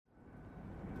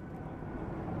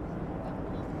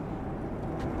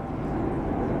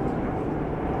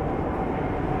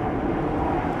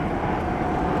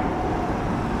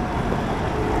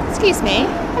Excuse me.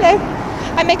 Hello.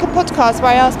 I make a podcast where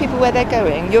I ask people where they're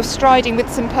going. You're striding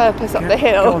with some purpose up the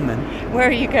hill. Go on then. Where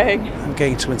are you going? I'm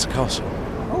going to Windsor Castle.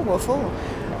 Oh, what for?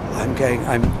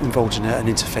 I'm involved in an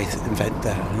interfaith event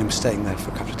there, and I'm staying there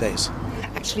for a couple of days.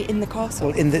 Actually in the castle?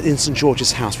 Well, in St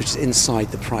George's House, which is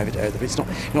inside the private area. It's not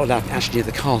allowed actually near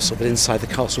the castle, but inside the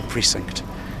castle precinct.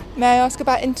 May I ask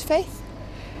about interfaith?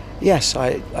 Yes,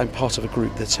 I'm part of a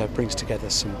group that brings together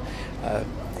some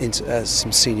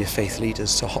senior faith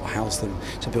leaders to hothouse them,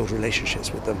 to build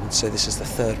relationships with them. And so this is the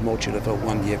third module of a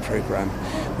one-year programme,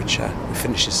 which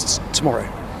finishes tomorrow.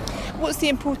 What's the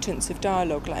importance of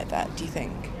dialogue like that, do you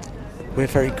think? We're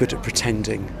very good at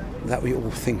pretending that we all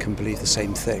think and believe the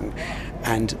same thing,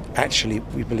 and actually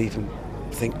we believe and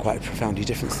think quite profoundly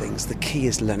different things. The key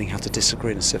is learning how to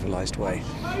disagree in a civilised way,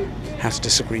 how to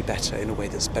disagree better in a way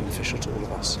that's beneficial to all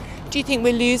of us. Do you think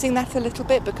we're losing that a little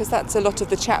bit? Because that's a lot of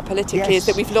the chat politically, is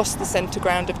that we've lost the centre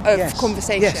ground of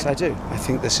conversation. Yes, I do. I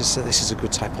think this is a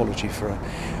good typology for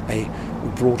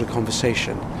a broader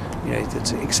conversation. You know,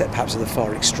 except perhaps at the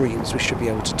far extremes, we should be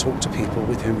able to talk to people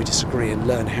with whom we disagree and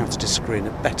learn how to disagree in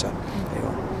it better. There you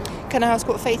are. Can I ask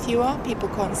what faith you are? People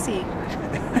can't see.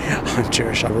 I'm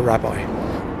Jewish, I'm a rabbi.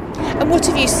 And what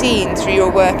have you seen through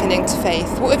your work in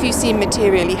interfaith? What have you seen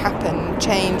materially happen,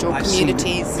 change, or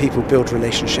communities? I've seen people build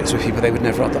relationships with people they would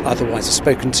never otherwise have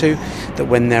spoken to, that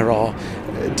when there are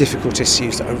difficult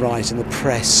issues that arise in the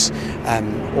press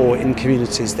or in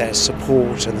communities, there's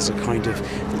support and there's a kind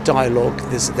of dialogue,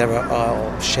 there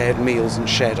are shared meals and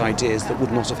shared ideas that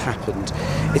would not have happened.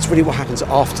 It's really what happens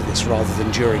after this rather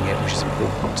than during it, which is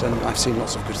important, and I've seen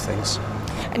lots of good things.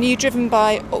 And are you driven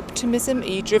by optimism? Are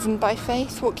you driven by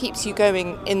faith? What keeps you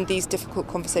going in these difficult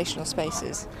conversational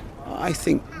spaces? I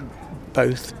think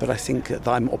both, but I think that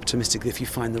I'm optimistic that if you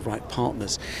find the right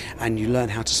partners and you learn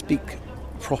how to speak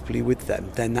properly with them,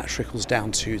 then that trickles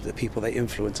down to the people they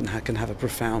influence and can have a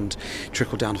profound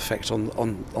trickle-down effect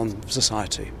on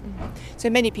society. Mm-hmm. So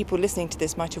many people listening to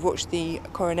this might have watched the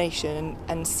coronation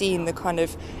and seen the kind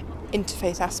of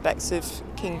interfaith aspects of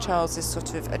King Charles's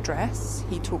sort of address.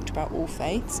 He talked about all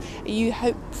faiths. Are you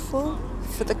hopeful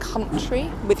for the country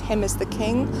with him as the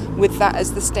king, with that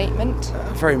as the statement?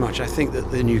 Very much. I think that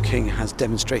the new king has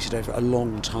demonstrated over a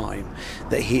long time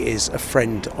that he is a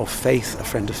friend of faith, a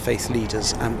friend of faith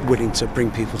leaders, and willing to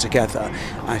bring people together.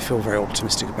 I feel very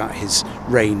optimistic about his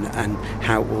reign and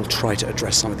how it will try to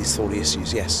address some of these thorny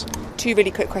issues, yes. Two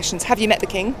really quick questions. Have you met the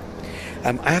king?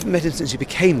 I haven't met him since he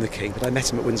became the king, but I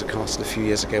met him at Windsor Castle a few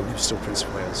years ago when he was still Prince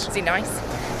of Wales. Was he nice?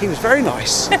 He was very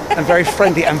nice and very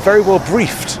friendly and very well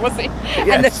briefed. Was he? Yes.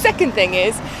 And the second thing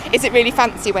is it really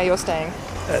fancy where you're staying?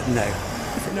 No.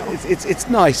 Is it not? It's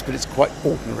nice, but it's quite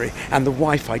ordinary, and the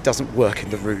Wi-Fi doesn't work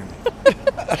in the room.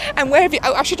 And where have you...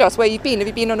 Oh, I should ask where you've been. Have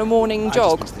you been on a morning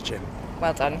jog? I just went to the gym.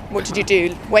 Well done. What did you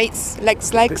do? Weights? Legs?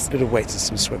 Bit of weights and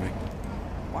some swimming.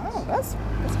 Wow, that's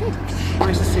good.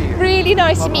 Nice to see you. Really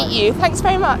nice to meet you. Thanks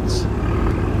very much.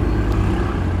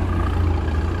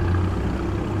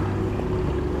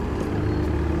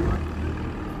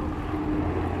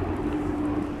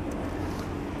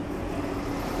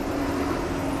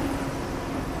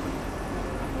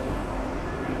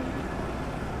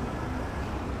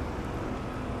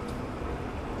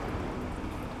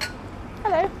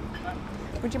 Hello.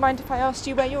 Would you mind if I asked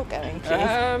you where you're going, please?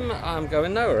 I'm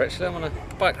going nowhere, actually. I'm on a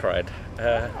bike ride.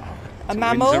 A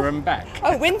mammal? Windsor and back.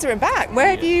 Oh, Windsor and back.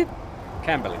 Where have you...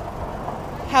 Camberley.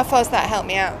 How far's that? Help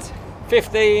me out.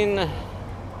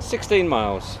 16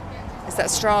 miles. Is that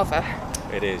Strava?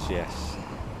 It is, yes.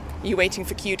 Are you waiting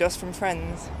for kudos from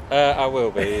friends? I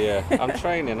will be, yeah. I'm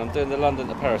training. I'm doing the London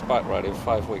to Paris bike ride in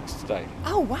 5 weeks today.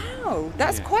 Oh, wow.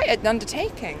 That's quite an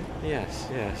undertaking. Yes.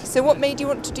 So what made you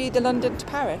want to do the London to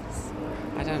Paris?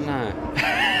 I don't know.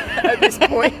 At this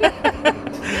point?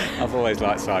 I've always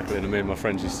liked cycling, and me and my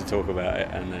friends used to talk about it,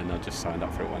 and then I just signed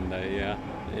up for it one day, yeah.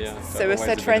 So are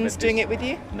said friends doing it with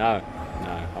you? No,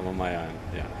 I'm on my own,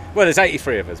 yeah. Well, there's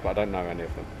 83 of us, but I don't know any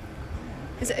of them.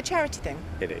 Is it a charity thing?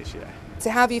 It is, yeah. So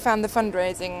how have you found the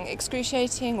fundraising?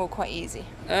 Excruciating or quite easy?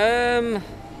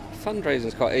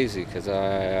 Fundraising's quite easy because I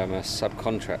am a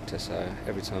subcontractor, so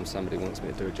every time somebody wants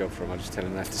me to do a job for them, I just tell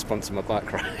them they have to sponsor my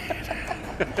bike ride.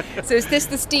 So is this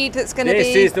the steed that's going to be...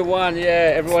 This is the one,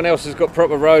 yeah. Everyone else has got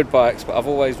proper road bikes, but I've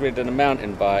always ridden a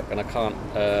mountain bike, and I can't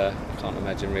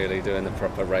imagine really doing the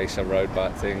proper racer road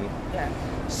bike thing. Yeah.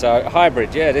 So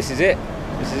hybrid, yeah, this is it.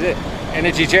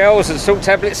 energy gels and salt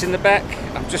tablets in the back.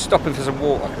 I'm just stopping for some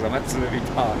water because I'm absolutely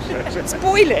parched. It's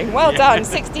boiling. Well done.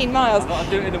 16 miles. I'll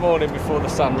do it in the morning before the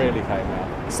sun really came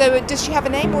out. So does she have a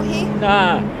name or he?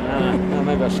 No,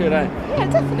 maybe I should, eh? Yeah,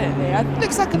 definitely.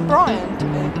 Looks like a Brian to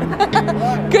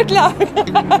me. Good luck.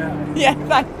 Yeah,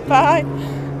 thanks. Bye.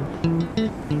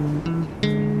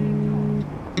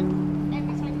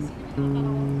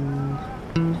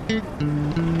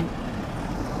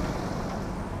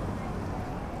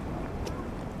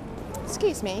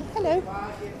 Excuse me. Hello.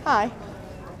 Hi.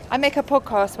 I make a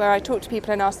podcast where I talk to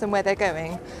people and ask them where they're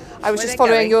going. I was just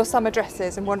following your summer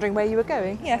dresses and wondering where you were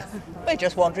going. Yeah. We're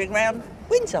just wandering around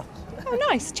Windsor. Oh,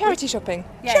 nice. Charity shopping.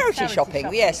 Yeah, charity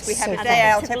shopping. Yes, we have a day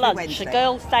out every lunch, Wednesday. a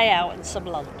girls' day out and some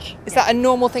lunch. Is that a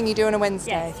normal thing you do on a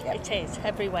Wednesday? Yes, it is,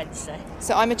 every Wednesday.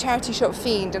 So I'm a charity shop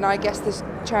fiend, and I guess the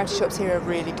charity shops here are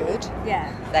really good.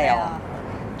 Yeah, They are.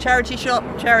 Charity shop,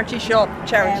 charity shop,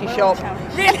 charity shop.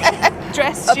 Really?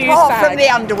 Dress, shoes, Apart bag. from the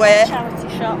underwear.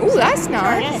 Charity shop. Oh, that's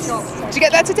nice. Yes. Did you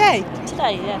get that today?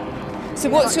 Today, yeah. So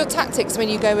what's your tactics when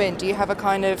you go in? Do you have a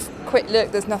kind of quick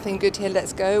look, there's nothing good here,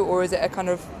 let's go? Or is it a kind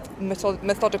of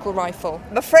methodical rifle?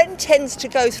 My friend tends to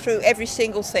go through every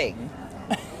single thing,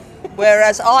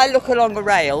 whereas I look along a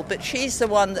rail, but she's the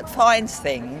one that finds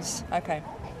things Okay.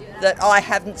 that I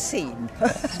haven't seen.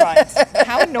 Right.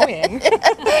 How annoying.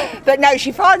 But no,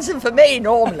 she finds them for me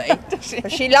normally.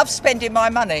 She loves spending my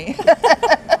money.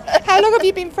 How long have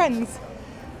you been friends?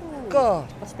 God,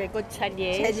 Must be a good 10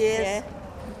 years. 10 years. Yeah.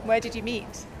 Where did you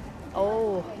meet?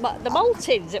 Oh, the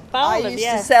Maltins at I Barnum, used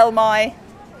yeah. to sell my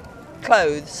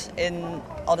clothes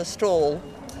on a stall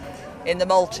in the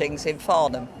Maltings in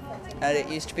Farnham, and it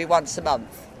used to be once a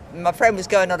month. My friend was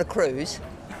going on a cruise.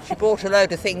 She bought a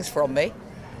load of things from me,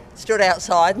 stood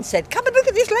outside and said, "Come and look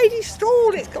at this lady's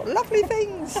stall, it's got lovely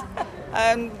things."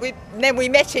 And then we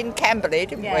met in Camberley,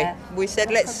 didn't Yeah. we? We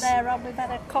said, let's... From there on, we've had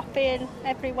a coffee and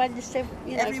every Wednesday,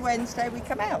 Every Wednesday we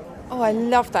come out. Oh, I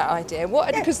love that idea.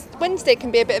 Because Wednesday can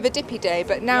be a bit of a dippy day,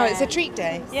 but now it's a treat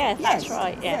day. Yeah, that's Yes,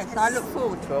 right, yes. Yes, I look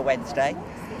forward to a Wednesday.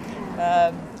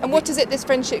 And what is it this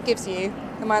friendship gives you?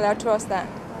 Am I allowed to ask that?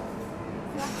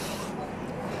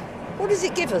 What does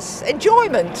it give us?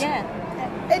 Enjoyment. Yeah.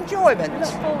 Enjoyment. Look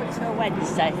forward to a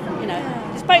Wednesday,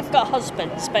 We've both got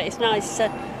husbands, but it's nice to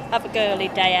have a girly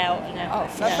day out.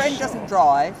 My friend doesn't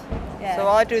drive, Yeah. so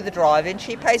I do the driving.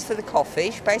 She pays for the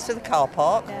coffee, she pays for the car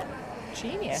park. Yeah.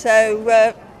 Genius.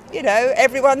 So,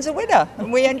 everyone's a winner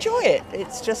and we enjoy it.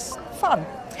 It's just fun.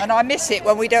 And I miss it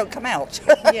when we don't come out.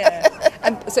 Yeah.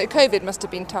 And so COVID must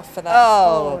have been tough for that.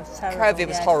 Oh, it's terrible, COVID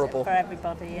was yeah, horrible. for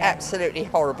everybody. Yeah. Absolutely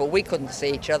horrible. We couldn't see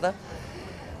each other.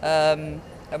 And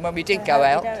when we did go We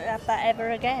out, don't have that ever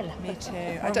again. Me too.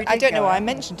 When we I did don't know go why I out.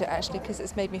 mentioned it actually because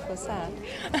it's made me feel sad.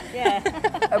 Yeah.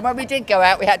 and when we did go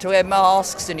out, we had to wear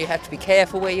masks and you had to be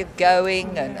careful where you're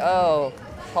going. And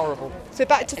horrible. So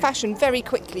back to fashion very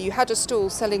quickly. You had a stall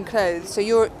selling clothes.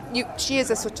 So she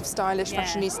is a sort of stylish Yeah.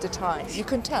 fashionista type. You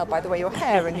can tell by the way your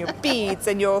hair and your beads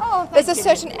and your. thank There's a you.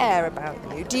 certain air about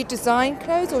you. Do you design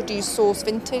clothes or do you source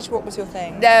vintage? What was your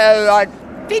thing? No,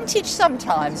 vintage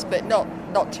sometimes, but not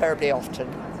terribly often.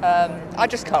 I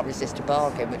just can't resist a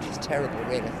bargain, which is terrible,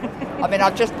 really. I mean,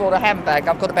 I've just bought a handbag.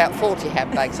 I've got about 40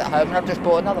 handbags at home, and I've just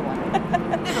bought another one.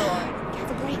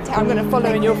 Have a great day. I'm going to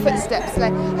follow in your footsteps. And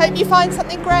I hope you find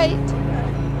something great.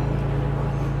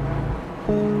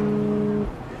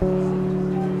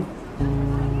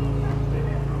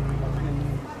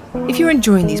 If you're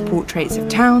enjoying these portraits of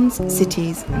towns,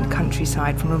 cities and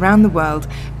countryside from around the world,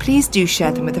 please do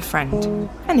share them with a friend.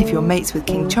 And if you're mates with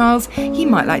King Charles, he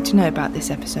might like to know about this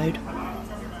episode.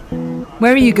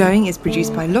 Where Are You Going is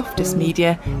produced by Loftus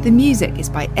Media, the music is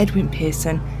by Edwin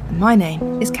Pearson, and my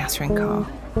name is Catherine Carr.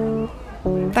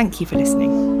 Thank you for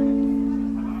listening.